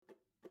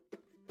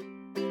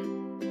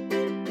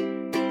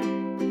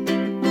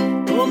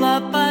Pull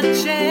up a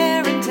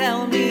chair and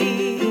tell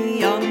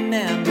me a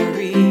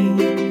memory.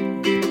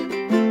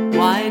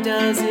 Why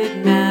does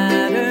it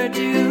matter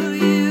to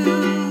you?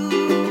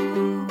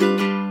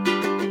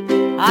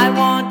 I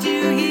want to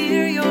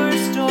hear your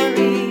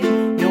story,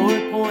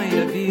 your point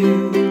of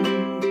view.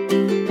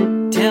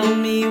 Tell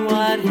me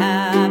what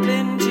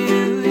happened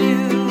to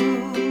you.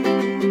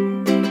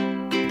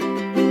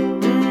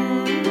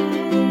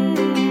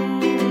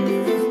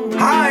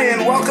 Hi,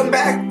 and welcome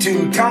back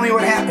to Tell Me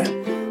What Happened,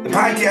 the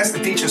podcast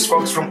that features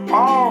folks from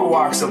all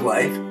walks of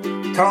life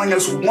telling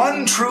us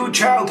one true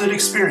childhood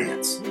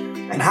experience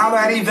and how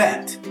that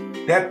event,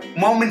 that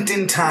moment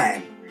in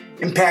time,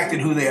 impacted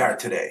who they are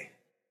today.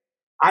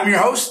 I'm your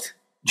host,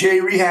 Jay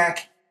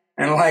Rehack,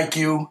 and like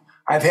you,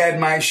 I've had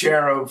my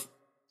share of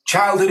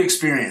childhood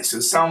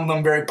experiences, some of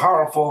them very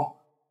powerful,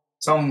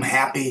 some of them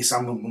happy,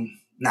 some of them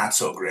not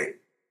so great.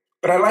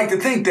 But I like to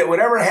think that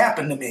whatever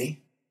happened to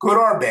me, good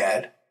or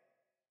bad,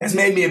 has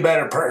made me a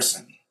better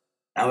person.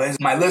 Now, as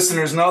my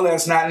listeners know,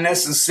 that's not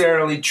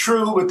necessarily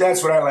true, but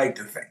that's what I like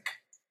to think.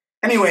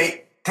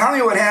 Anyway, Tell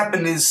Me What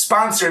Happened is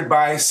sponsored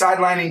by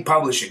Sidelining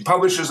Publishing,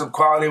 publishers of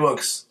quality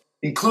books,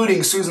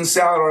 including Susan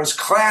Salador's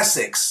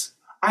classics,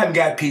 I've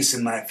Got Peace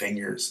in My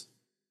Fingers,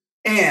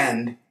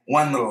 and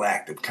One Little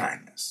Act of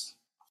Kindness.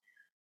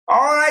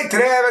 All right,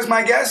 today I have as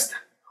my guest,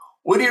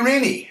 Woody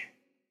Rini.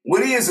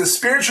 Woody is a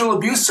spiritual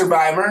abuse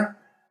survivor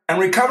and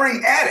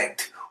recovering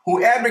addict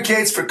who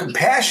advocates for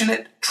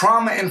compassionate,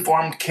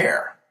 trauma-informed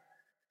care.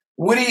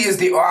 Woody is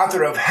the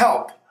author of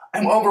Help,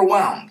 I'm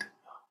Overwhelmed,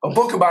 a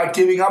book about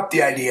giving up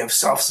the idea of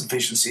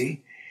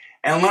self-sufficiency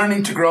and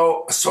learning to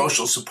grow a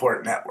social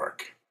support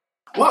network.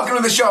 Welcome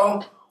to the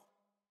show,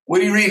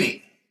 Woody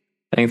Rini.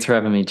 Thanks for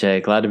having me,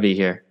 Jay. Glad to be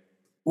here.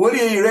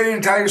 Woody, are you ready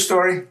to tell your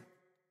story?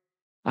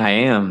 I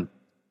am.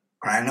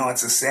 I know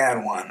it's a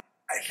sad one,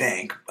 I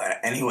think, but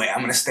anyway,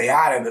 I'm going to stay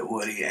out of it,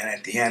 Woody, and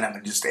at the end, I'm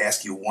going to just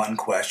ask you one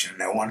question,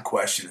 and that one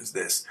question is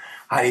this: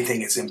 how do you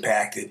think it's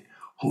impacted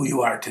who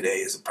you are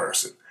today as a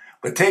person?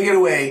 But take it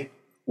away,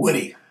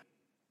 Woody.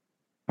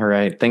 All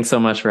right. Thanks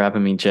so much for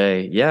having me,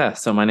 Jay. Yeah,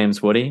 so my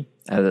name's Woody.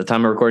 At the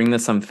time of recording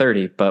this, I'm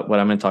 30, but what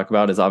I'm going to talk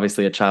about is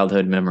obviously a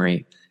childhood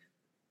memory.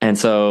 And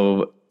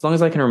so as long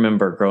as I can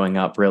remember growing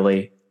up,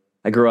 really,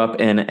 I grew up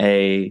in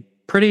a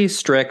pretty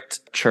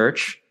strict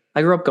church.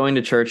 I grew up going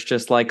to church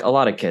just like a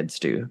lot of kids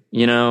do,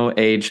 you know,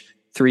 age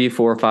 3,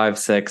 4, 5,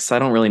 6. I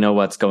don't really know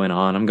what's going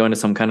on. I'm going to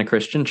some kind of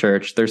Christian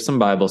church. There's some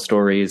Bible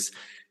stories.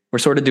 We're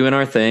sort of doing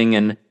our thing.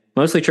 And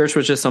mostly church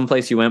was just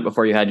someplace you went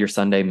before you had your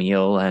Sunday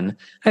meal. And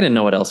I didn't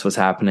know what else was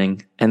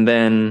happening. And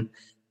then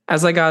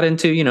as I got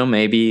into, you know,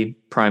 maybe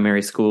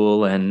primary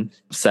school and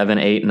 7,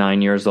 8,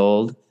 9 years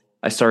old,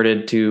 I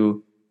started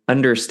to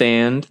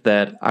understand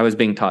that I was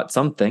being taught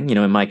something, you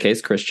know, in my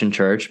case, Christian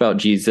church, about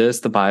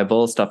Jesus, the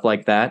Bible, stuff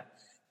like that.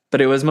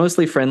 But it was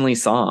mostly friendly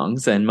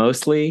songs, and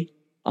mostly,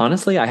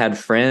 honestly, I had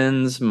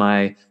friends.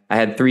 I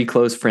had 3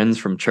 close friends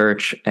from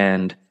church,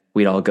 and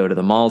we'd all go to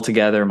the mall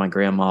together. My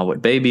grandma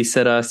would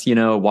babysit us, you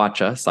know,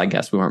 watch us. I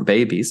guess we weren't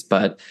babies,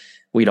 but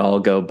we'd all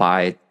go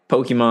buy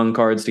Pokemon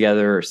cards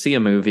together or see a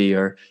movie,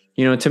 or,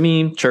 you know, to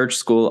me, church,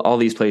 school, all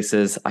these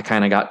places, I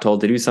kind of got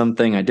told to do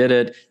something. I did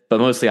it, but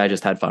mostly I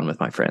just had fun with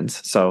my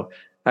friends. So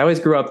I always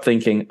grew up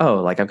thinking,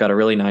 oh, like I've got a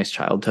really nice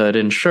childhood,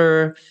 and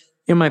sure,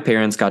 you know, my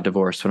parents got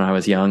divorced when I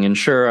was young, and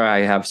sure,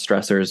 I have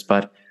stressors,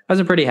 but I was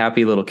a pretty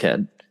happy little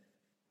kid.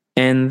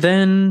 And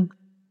then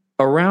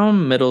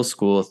around middle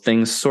school,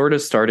 things sort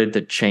of started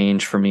to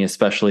change for me,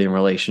 especially in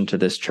relation to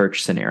this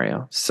church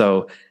scenario.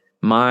 So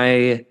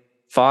my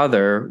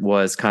father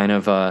was kind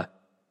of a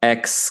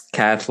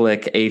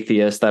ex-Catholic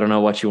atheist. I don't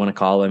know what you want to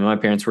call him. My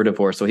parents were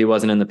divorced, so he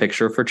wasn't in the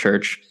picture for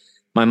church.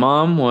 My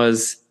mom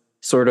was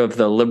sort of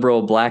the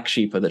liberal black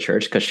sheep of the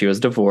church because she was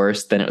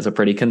divorced. Then it was a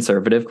pretty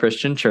conservative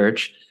Christian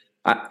church.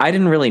 I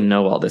didn't really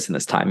know all this in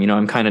this time. You know,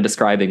 I'm kind of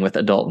describing with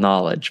adult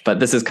knowledge, but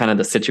this is kind of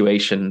the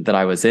situation that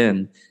I was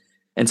in.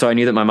 And so I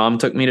knew that my mom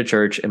took me to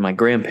church, and my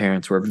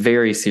grandparents were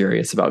very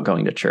serious about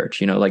going to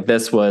church. You know, like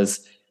this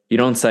was, you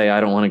don't say, I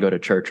don't want to go to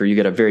church, or you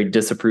get a very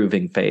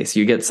disapproving face.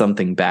 You get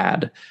something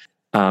bad,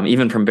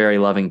 even from very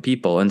loving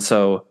people. And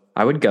so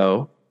I would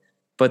go.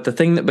 But the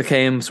thing that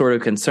became sort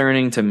of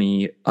concerning to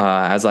me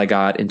as I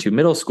got into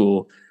middle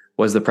school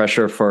was the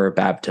pressure for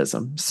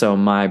baptism. So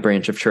my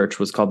branch of church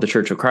was called the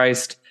Church of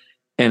Christ.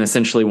 And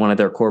essentially one of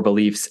their core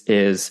beliefs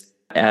is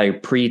at a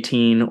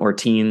preteen or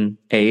teen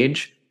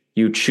age,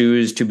 you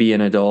choose to be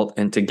an adult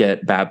and to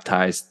get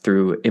baptized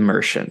through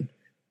immersion.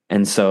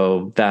 And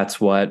so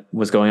that's what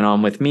was going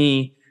on with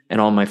me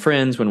and all my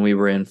friends when we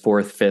were in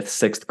 4th, 5th,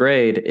 6th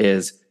grade.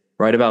 Is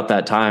right about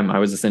that time, I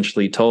was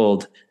essentially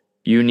told,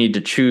 you need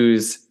to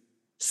choose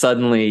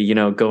suddenly, you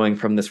know, going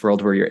from this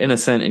world where you're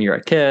innocent and you're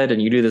a kid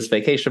and you do this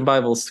vacation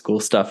Bible school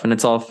stuff and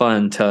it's all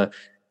fun, to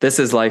this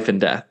is life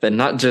and death, and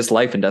not just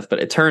life and death, but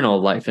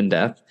eternal life and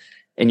death.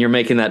 And you're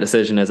making that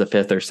decision as a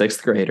 5th or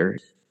 6th grader.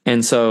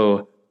 And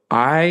so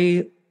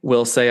I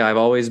will say I've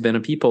always been a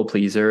people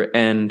pleaser.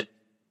 And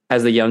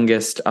as the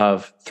youngest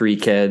of 3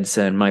 kids,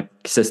 and my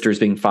sisters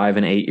being 5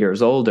 and 8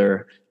 years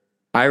older,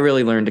 I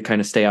really learned to kind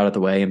of stay out of the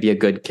way and be a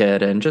good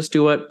kid and just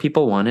do what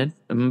people wanted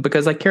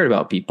because I cared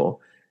about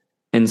people.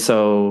 And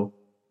so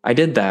I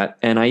did that.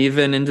 And I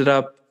even ended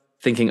up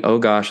thinking, oh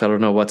gosh, I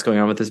don't know what's going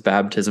on with this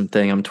baptism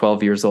thing. I'm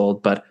 12 years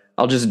old, but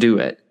I'll just do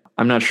it.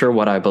 I'm not sure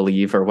what I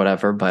believe or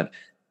whatever, but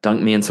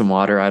dunk me in some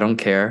water. I don't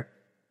care.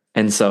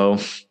 And so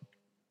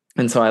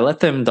I let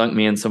them dunk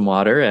me in some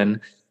water. And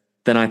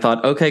then I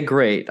thought, okay,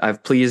 great.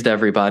 I've pleased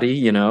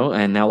everybody,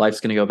 and now life's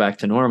going to go back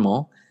to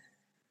normal.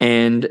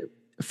 And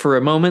for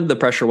a moment, the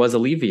pressure was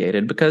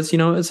alleviated because,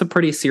 it's a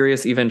pretty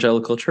serious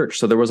evangelical church.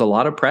 So there was a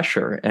lot of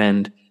pressure.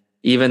 And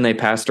even they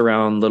passed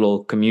around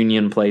little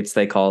communion plates,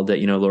 they called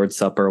it, Lord's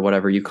Supper,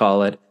 whatever you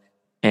call it.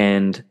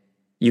 And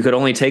you could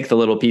only take the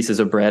little pieces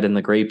of bread and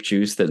the grape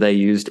juice that they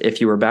used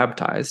if you were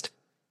baptized.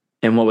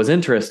 And what was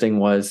interesting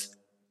was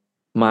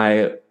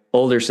my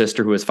older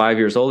sister, who was 5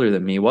 years older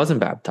than me, wasn't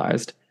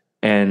baptized.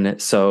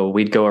 And so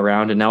we'd go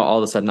around, and now all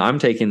of a sudden I'm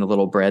taking the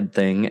little bread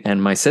thing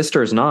and my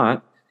sister's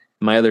not.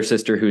 My other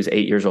sister, who's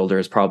 8 years older,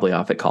 is probably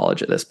off at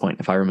college at this point,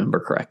 if I remember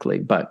correctly.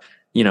 But,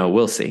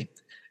 we'll see.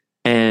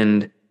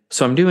 And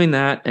so I'm doing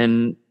that,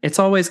 and it's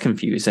always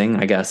confusing,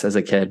 I guess, as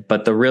a kid.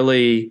 But the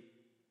really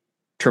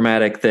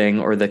traumatic thing,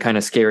 or the kind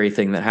of scary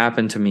thing that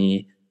happened to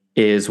me,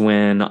 is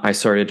when I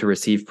started to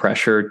receive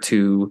pressure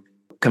to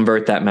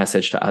convert that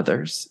message to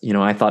others.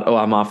 I thought, oh,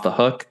 I'm off the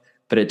hook.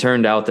 But it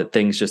turned out that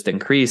things just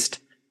increased.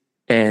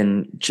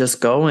 And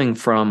just going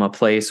from a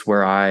place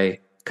where I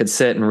could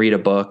sit and read a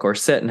book or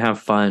sit and have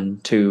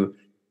fun to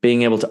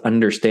being able to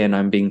understand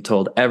I'm being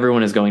told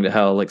everyone is going to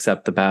hell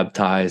except the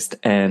baptized,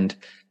 and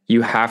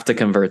you have to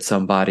convert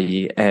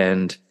somebody,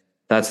 and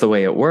that's the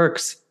way it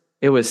works.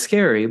 It was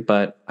scary,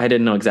 but I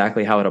didn't know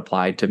exactly how it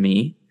applied to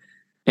me.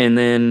 And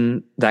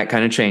then that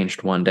kind of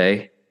changed one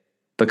day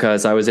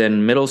because I was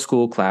in middle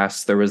school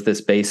class. There was this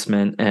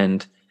basement,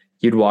 and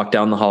you'd walk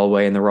down the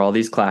hallway and there were all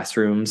these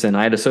classrooms, and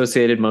I had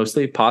associated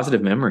mostly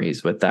positive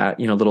memories with that,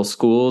 little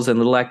schools and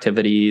little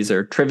activities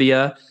or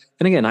trivia.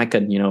 And again, I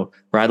could,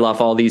 rattle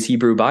off all these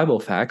Hebrew Bible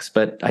facts,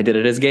 but I did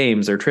it as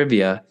games or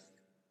trivia.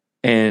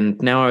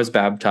 And now I was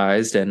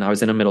baptized and I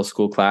was in a middle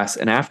school class,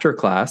 and after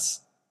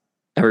class,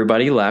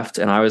 everybody left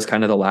and I was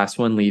kind of the last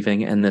one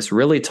leaving. And this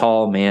really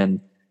tall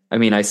man,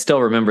 I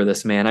still remember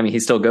this man. He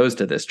still goes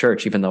to this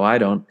church, even though I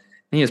don't.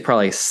 And he was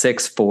probably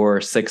 6'4",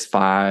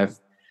 6'5",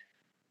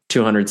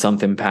 200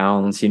 something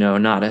pounds,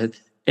 not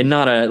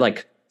a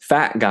like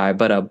fat guy,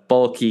 but a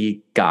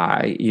bulky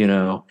guy,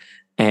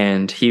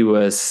 and he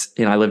was,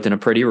 I lived in a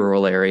pretty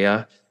rural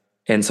area.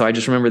 And so I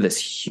just remember this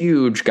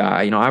huge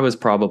guy, I was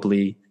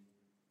probably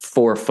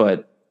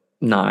 4'9"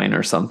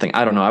 or something.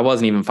 I don't know. I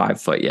wasn't even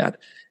 5 foot yet.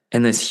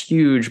 And this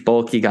huge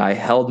bulky guy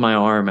held my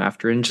arm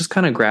after and just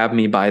kind of grabbed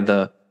me by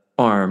the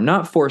arm,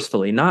 not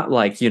forcefully, not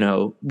like,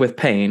 with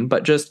pain,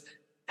 but just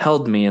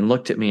held me and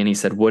looked at me. And he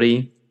said,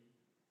 Woody,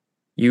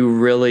 you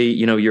really,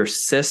 your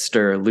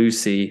sister,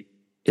 Lucy,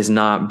 is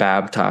not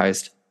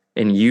baptized,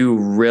 and you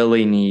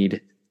really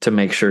need to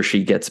make sure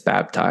she gets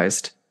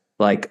baptized.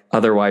 Like,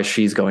 otherwise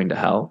she's going to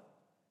hell.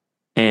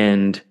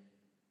 And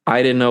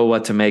I didn't know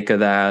what to make of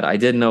that. I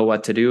didn't know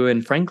what to do.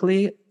 And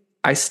frankly,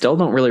 I still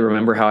don't really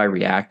remember how I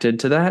reacted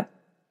to that.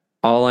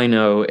 All I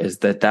know is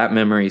that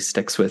memory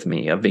sticks with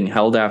me of being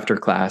held after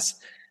class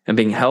and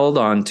being held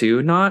on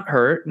to, not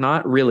hurt,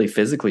 not really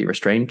physically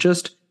restrained,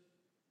 just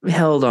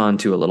held on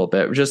to a little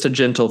bit, just a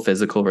gentle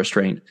physical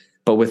restraint,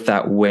 but with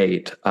that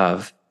weight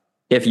of,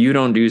 if you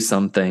don't do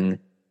something,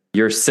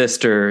 your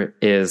sister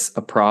is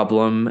a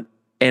problem.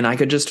 And I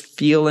could just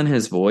feel in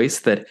his voice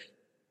that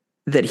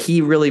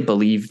he really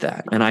believed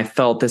that. And I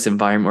felt this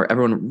environment where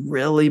everyone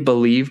really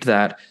believed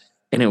that.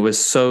 And it was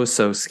so,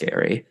 so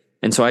scary.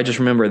 And so I just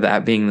remember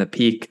that being the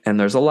peak. And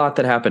there's a lot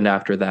that happened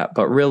after that,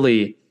 but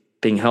really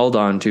being held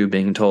on to,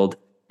 being told,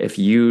 if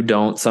you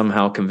don't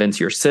somehow convince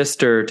your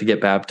sister to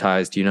get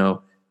baptized,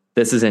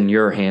 this is in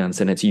your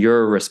hands and it's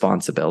your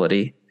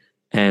responsibility.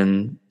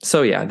 And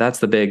so, yeah, that's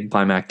the big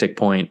climactic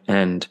point,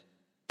 and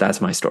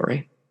that's my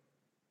story.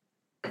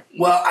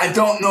 Well, I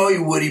don't know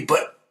you, Woody,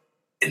 but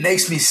it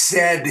makes me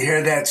sad to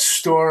hear that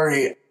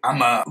story.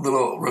 I'm a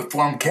little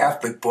Reformed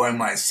Catholic boy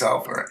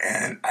myself,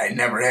 and I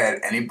never had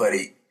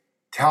anybody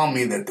tell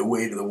me that the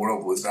weight of the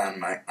world was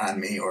on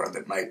me, or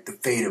that the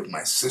fate of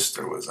my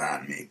sister was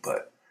on me.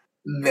 But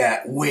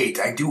that weight,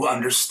 I do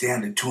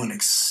understand it to an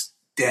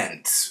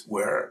extent,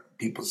 where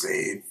people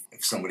say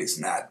if somebody's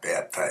not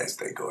baptized,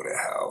 they go to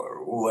hell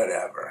or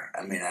whatever.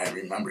 I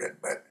remember it,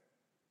 but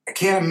I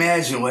can't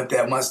imagine what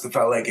that must have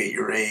felt like at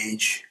your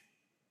age,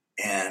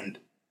 and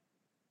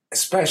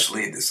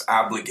especially this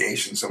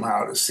obligation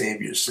somehow to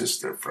save your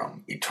sister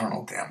from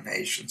eternal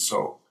damnation.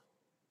 So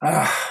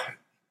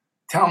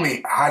tell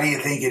me, how do you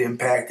think it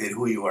impacted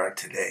who you are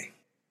today?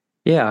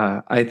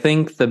 Yeah, I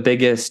think the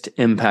biggest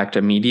impact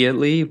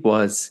immediately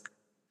was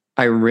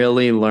I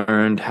really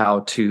learned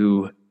how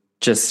to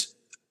just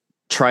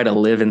try to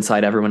live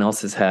inside everyone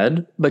else's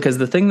head, because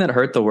the thing that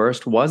hurt the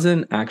worst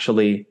wasn't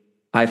actually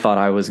I thought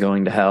I was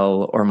going to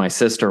hell or my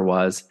sister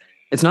was.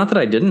 It's not that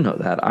I didn't know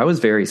that. I was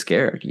very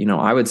scared.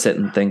 I would sit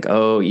and think,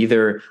 oh,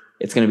 either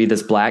it's going to be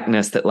this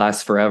blackness that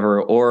lasts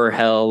forever, or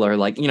hell, or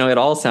like, it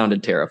all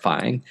sounded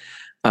terrifying,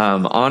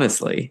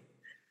 honestly.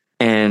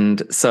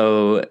 And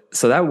so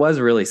that was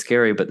really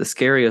scary. But the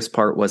scariest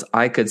part was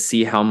I could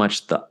see how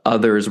much the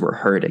others were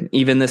hurting.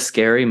 Even this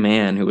scary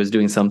man who was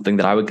doing something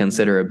that I would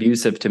consider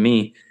abusive to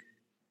me,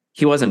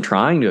 he wasn't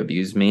trying to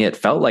abuse me. It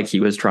felt like he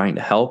was trying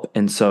to help.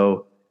 And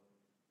so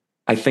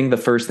I think the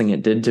first thing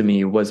it did to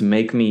me was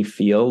make me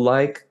feel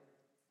like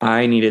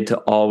I needed to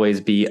always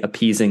be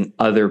appeasing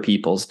other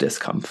people's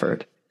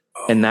discomfort.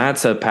 And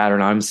that's a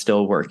pattern I'm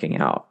still working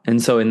out.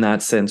 And so in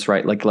that sense,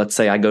 right, like let's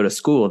say I go to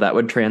school, that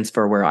would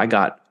transfer where I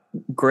got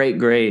great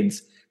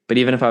grades. But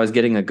even if I was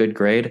getting a good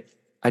grade,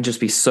 I'd just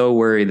be so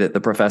worried that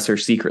the professor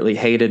secretly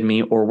hated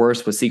me, or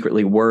worse, was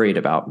secretly worried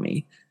about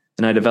me.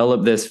 And I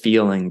developed this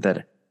feeling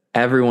that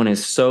everyone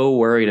is so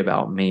worried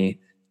about me.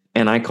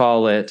 And I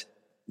call it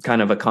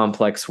kind of a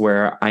complex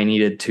where I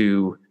needed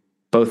to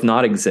both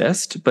not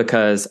exist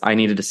because I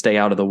needed to stay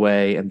out of the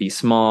way and be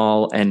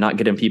small and not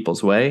get in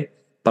people's way.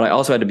 But I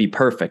also had to be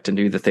perfect and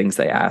do the things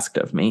they asked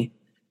of me.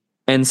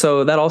 And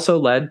so that also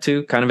led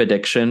to kind of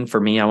addiction for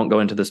me. I won't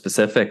go into the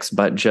specifics,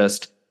 but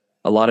just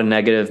a lot of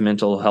negative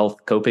mental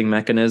health coping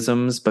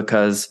mechanisms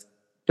because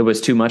it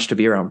was too much to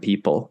be around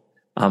people.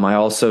 I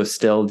also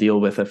still deal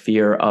with a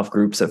fear of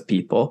groups of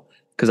people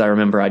because I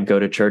remember I'd go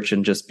to church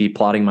and just be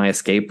plotting my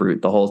escape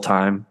route the whole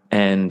time.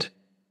 And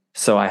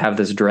so I have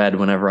this dread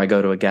whenever I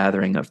go to a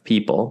gathering of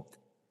people.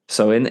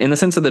 So in the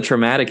sense of the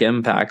traumatic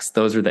impacts,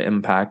 those are the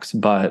impacts,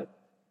 but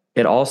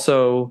it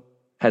also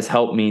has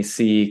helped me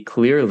see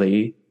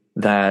clearly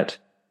that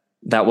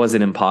was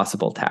an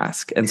impossible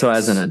task. And so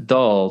as an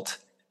adult,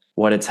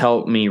 what it's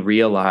helped me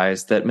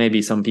realize that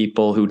maybe some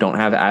people who don't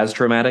have as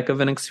traumatic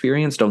of an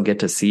experience don't get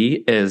to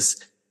see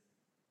is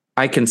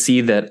I can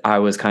see that I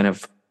was kind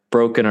of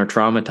broken or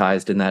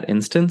traumatized in that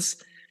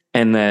instance,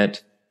 and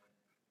that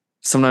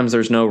sometimes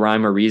there's no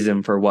rhyme or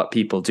reason for what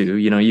people do.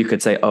 You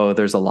could say, oh,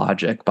 there's a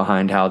logic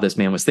behind how this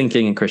man was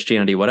thinking in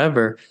Christianity,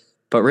 whatever.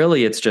 But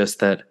really, it's just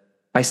that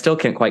I still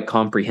can't quite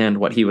comprehend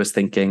what he was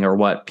thinking or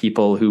what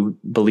people who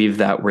believe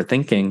that were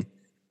thinking.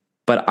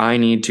 But I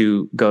need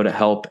to go to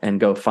help and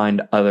go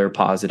find other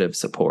positive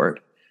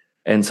support.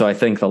 And so I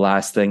think the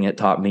last thing it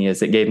taught me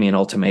is it gave me an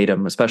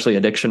ultimatum, especially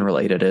addiction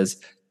related,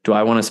 is do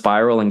I want to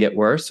spiral and get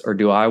worse, or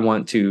do I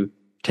want to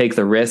take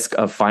the risk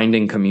of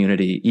finding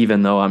community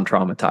even though I'm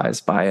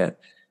traumatized by it?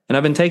 And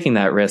I've been taking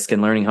that risk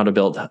and learning how to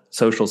build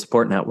social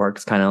support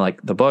networks, kind of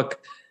like the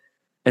book.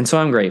 And so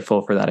I'm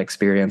grateful for that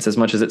experience. As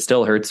much as it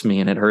still hurts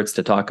me and it hurts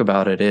to talk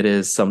about it, it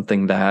is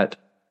something that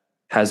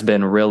has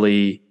been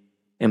really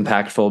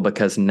impactful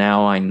because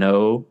now I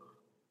know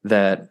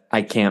that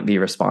I can't be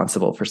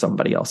responsible for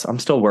somebody else. I'm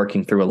still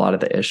working through a lot of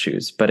the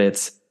issues, but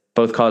it's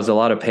both caused a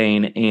lot of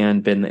pain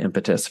and been the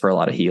impetus for a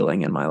lot of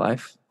healing in my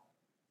life.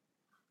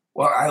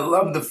 Well, I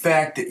love the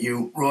fact that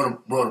you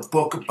wrote a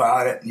book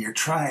about it, and you're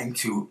trying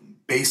to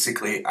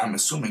basically, I'm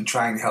assuming,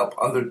 trying to help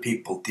other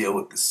people deal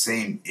with the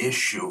same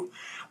issue.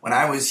 When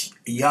I was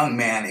a young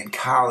man in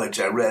college,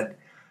 I read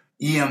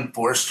E.M.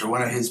 Forster,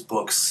 one of his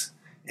books.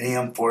 And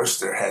E.M.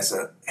 Forster has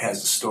a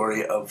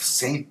story of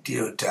Saint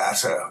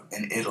Diodata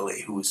in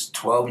Italy, who is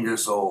 12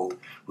 years old,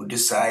 who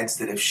decides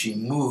that if she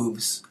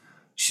moves,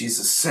 she's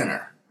a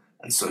sinner.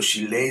 And so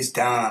she lays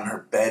down on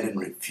her bed and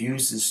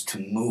refuses to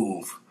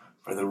move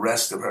for the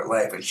rest of her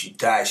life. And she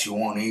dies. She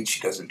won't eat, she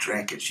doesn't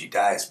drink, and she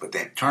dies. But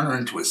they turn her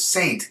into a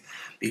saint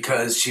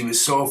because she was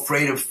so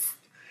afraid of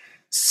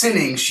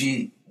sinning,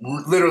 she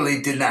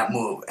literally did not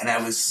move. And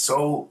I was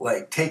so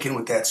taken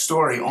with that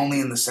story, only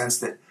in the sense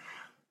that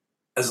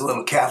as a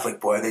little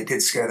Catholic boy, they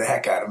did scare the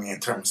heck out of me in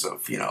terms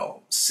of,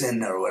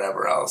 sin or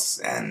whatever else.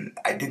 And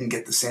I didn't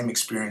get the same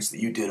experience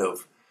that you did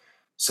of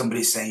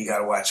somebody saying you got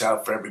to watch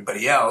out for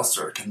everybody else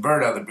or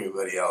convert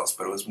everybody else.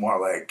 But it was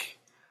more like,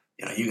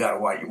 you got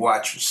to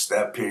watch your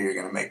step here. You're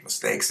going to make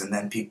mistakes. And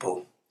then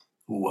people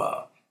who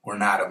were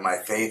not of my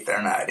faith,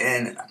 they're not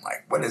in. And I'm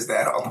like, what is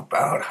that all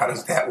about? How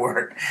does that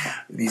work?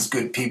 These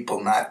good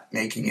people not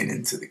making it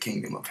into the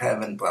kingdom of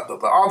heaven, blah, blah,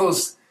 blah. All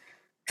those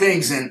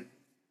things. And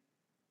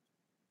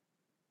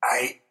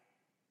I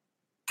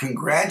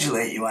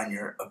congratulate you on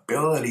your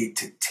ability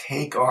to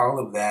take all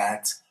of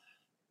that,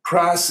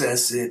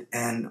 process it,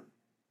 and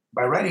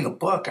by writing a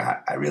book,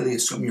 I really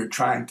assume you're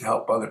trying to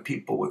help other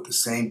people with the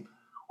same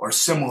or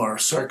similar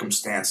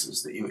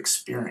circumstances that you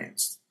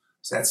experienced.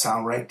 Does that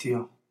sound right to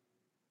you?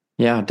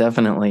 Yeah,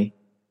 definitely.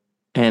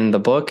 And the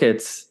book,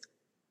 it's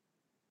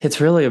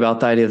really about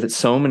the idea that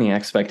so many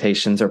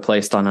expectations are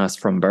placed on us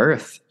from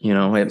birth.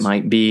 It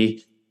might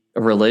be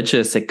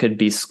religious, it could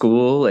be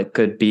school, it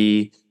could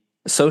be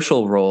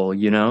social role,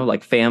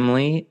 like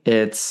family.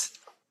 It's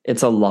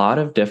a lot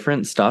of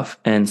different stuff.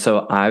 And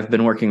so I've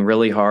been working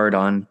really hard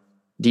on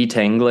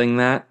detangling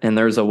that. And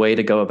there's a way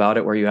to go about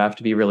it where you have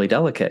to be really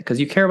delicate because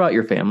you care about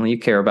your family, you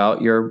care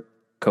about your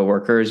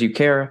coworkers,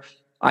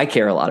 I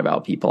care a lot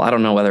about people. I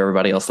don't know whether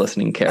everybody else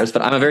listening cares,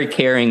 but I'm a very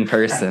caring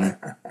person.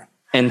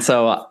 And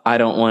so I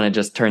don't want to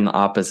just turn the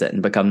opposite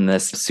and become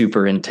this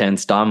super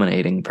intense,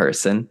 dominating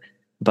person.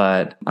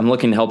 But I'm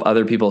looking to help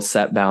other people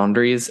set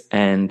boundaries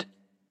and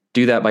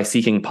do that by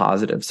seeking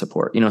positive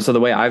support. So the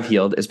way I've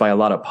healed is by a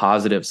lot of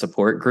positive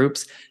support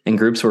groups and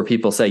groups where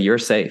people say, you're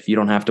safe. You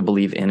don't have to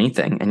believe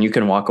anything and you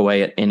can walk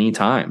away at any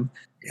time.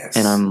 Yes.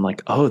 And I'm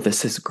like, oh,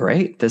 this is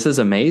great. This is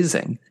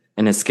amazing.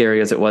 And as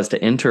scary as it was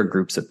to enter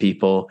groups of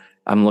people,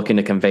 I'm looking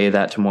to convey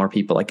that to more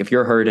people. Like if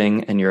you're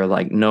hurting and you're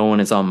like, no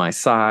one is on my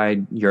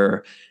side,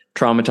 you're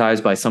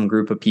traumatized by some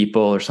group of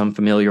people or some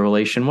familiar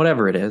relation,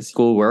 whatever it is,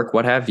 schoolwork,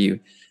 what have you,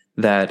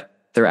 that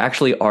there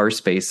actually are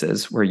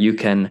spaces where you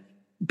can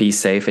be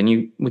safe,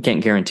 and we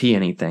can't guarantee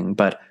anything,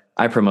 but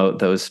I promote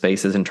those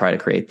spaces and try to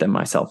create them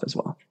myself as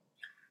well.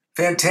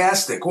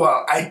 Fantastic.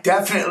 Well, I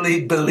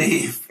definitely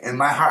believe in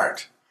my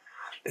heart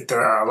that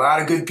there are a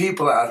lot of good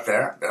people out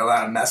there. There are a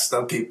lot of messed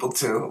up people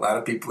too. A lot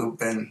of people who've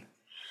been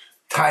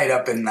tied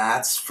up in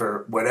knots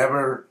for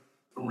whatever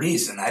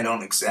reason. I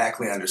don't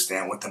exactly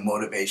understand what the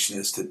motivation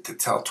is to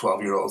tell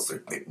 12-year-olds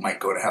that they might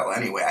go to hell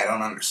anyway. I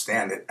don't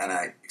understand it, and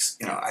I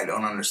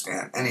don't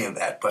understand any of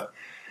that, but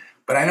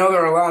I know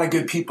there are a lot of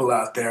good people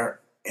out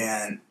there,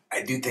 and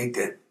I do think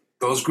that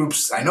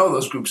I know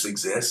those groups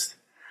exist.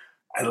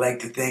 I like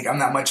to think, I'm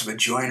not much of a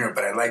joiner,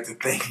 but I like to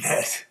think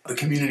that the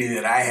community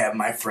that I have,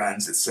 my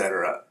friends,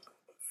 etc.,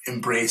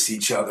 embrace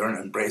each other and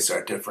embrace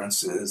our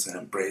differences and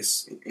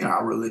embrace,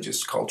 our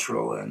religious,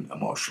 cultural, and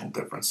emotional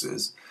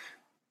differences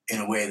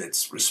in a way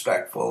that's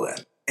respectful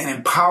and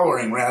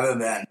empowering rather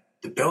than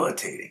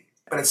debilitating.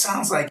 But it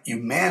sounds like you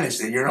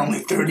managed it. You're only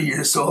 30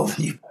 years old.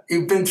 And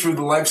you've been through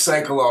the life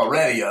cycle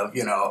already of,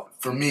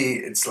 for me,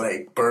 it's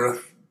like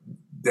birth,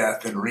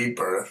 death, and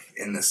rebirth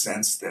in the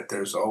sense that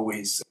there's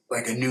always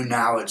like a new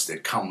knowledge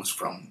that comes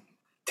from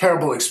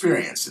terrible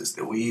experiences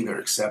that we either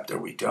accept or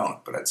we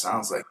don't. But it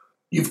sounds like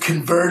you've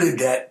converted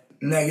that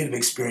negative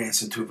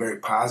experience into a very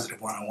positive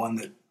one, and one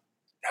that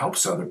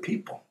helps other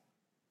people.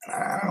 And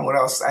I don't know what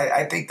else.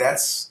 I think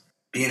that's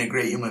being a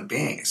great human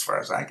being as far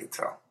as I could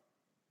tell.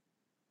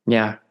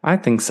 Yeah, I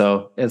think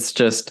so. It's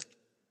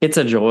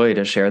a joy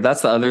to share.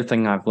 That's the other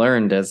thing I've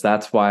learned is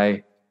that's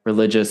why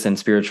religious and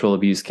spiritual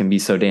abuse can be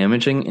so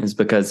damaging, is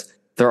because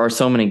there are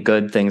so many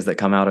good things that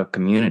come out of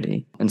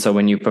community. And so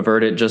when you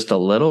pervert it just a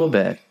little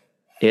bit,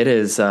 it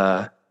is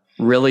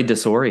really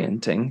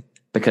disorienting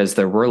because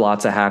there were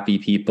lots of happy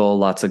people,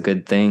 lots of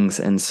good things.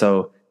 And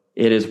so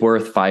it is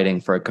worth fighting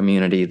for a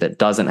community that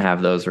doesn't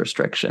have those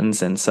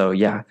restrictions. And so,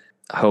 yeah,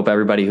 I hope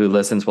everybody who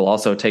listens will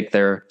also take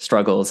their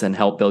struggles and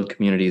help build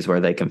communities where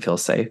they can feel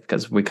safe,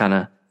 because we kind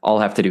of all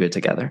have to do it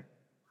together.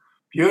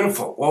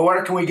 Beautiful. Well,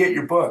 where can we get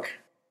your book?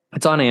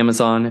 It's on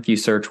Amazon if you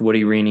search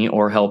Woody Rini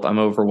or Help I'm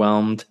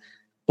Overwhelmed.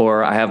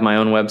 Or I have my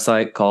own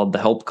website called The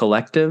Help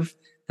Collective,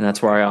 and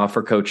that's where I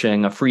offer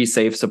coaching, a free,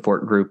 safe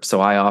support group. So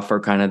I offer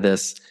kind of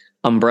this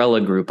umbrella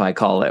group, I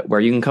call it,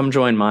 where you can come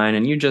join mine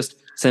and you just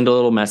send a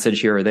little message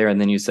here or there, and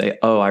then you say,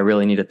 oh, I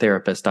really need a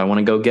therapist. I want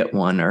to go get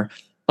one. Or,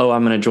 oh,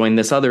 I'm going to join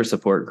this other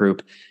support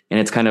group. And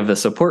it's kind of a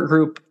support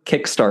group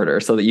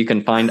Kickstarter so that you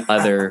can find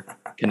other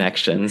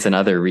connections and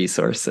other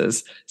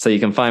resources. So you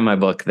can find my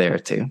book there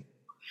too.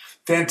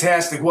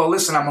 Fantastic. Well,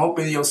 listen, I'm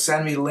hoping you'll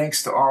send me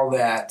links to all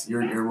that,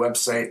 your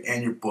website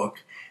and your book,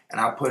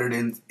 and I'll put it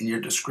in your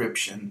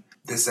description.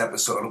 This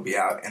episode will be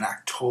out in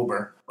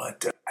October,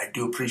 but I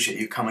do appreciate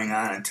you coming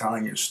on and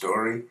telling your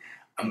story.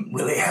 I'm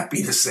really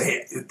happy to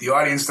say it. The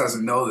audience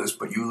doesn't know this,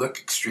 but you look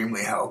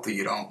extremely healthy.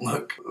 You don't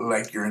look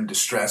like you're in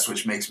distress,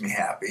 which makes me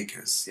happy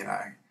because,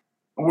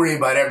 I worry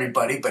about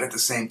everybody, but at the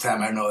same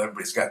time, I know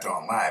everybody's got their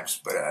own lives,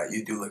 but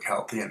you do look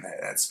healthy, and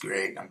that's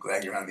great. I'm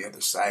glad you're on the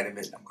other side of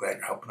it. I'm glad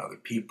you're helping other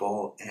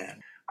people,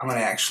 and I'm going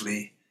to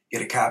actually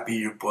get a copy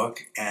of your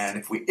book, and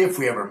if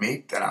we ever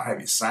meet, then I'll have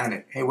you sign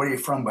it. Hey, where are you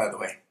from, by the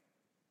way?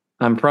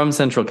 I'm from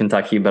Central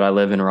Kentucky, but I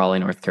live in Raleigh,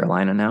 North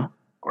Carolina now.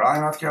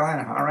 Raleigh, North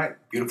Carolina. All right.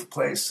 Beautiful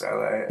place. I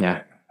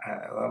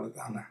love it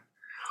down there.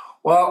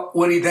 Well,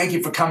 Woody, thank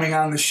you for coming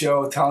on the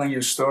show, telling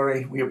your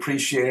story. We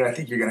appreciate it. I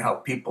think you're going to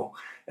help people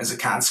as a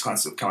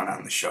consequence of coming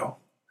on the show.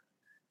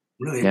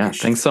 Really appreciate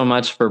it. Thanks so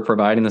much for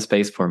providing the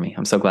space for me.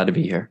 I'm so glad to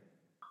be here.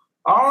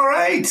 All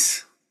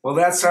right. Well,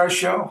 that's our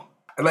show.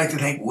 I'd like to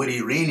thank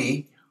Woody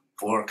Rini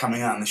for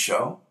coming on the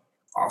show.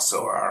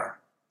 Also our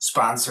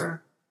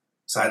sponsor,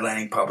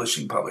 Sidelining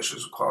Publishing,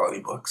 publishers of quality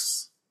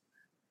books.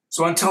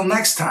 So until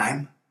next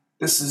time,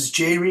 this is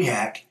Jay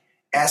Rehak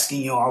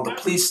asking you all to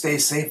please stay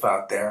safe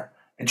out there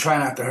and try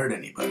not to hurt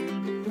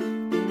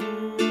anybody.